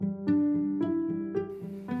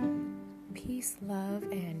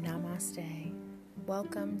Namaste.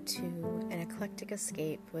 Welcome to An Eclectic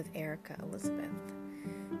Escape with Erica Elizabeth.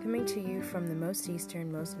 Coming to you from the most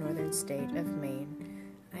eastern, most northern state of Maine.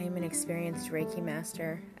 I am an experienced Reiki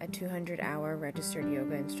master, a 200-hour registered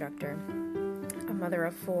yoga instructor, a mother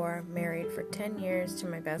of 4, married for 10 years to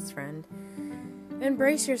my best friend. And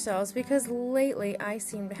brace yourselves, because lately I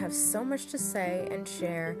seem to have so much to say and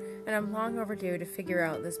share, and I'm long overdue to figure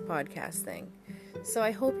out this podcast thing. So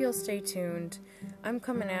I hope you'll stay tuned. I'm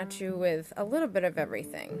coming at you with a little bit of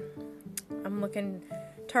everything. I'm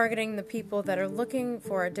targeting the people that are looking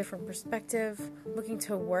for a different perspective, looking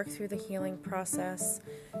to work through the healing process,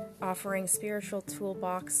 offering spiritual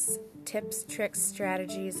toolbox, tips, tricks,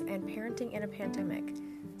 strategies, and parenting in a pandemic.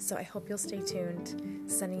 So I hope you'll stay tuned.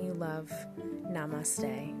 Sending you love.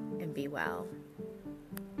 Namaste, and be well.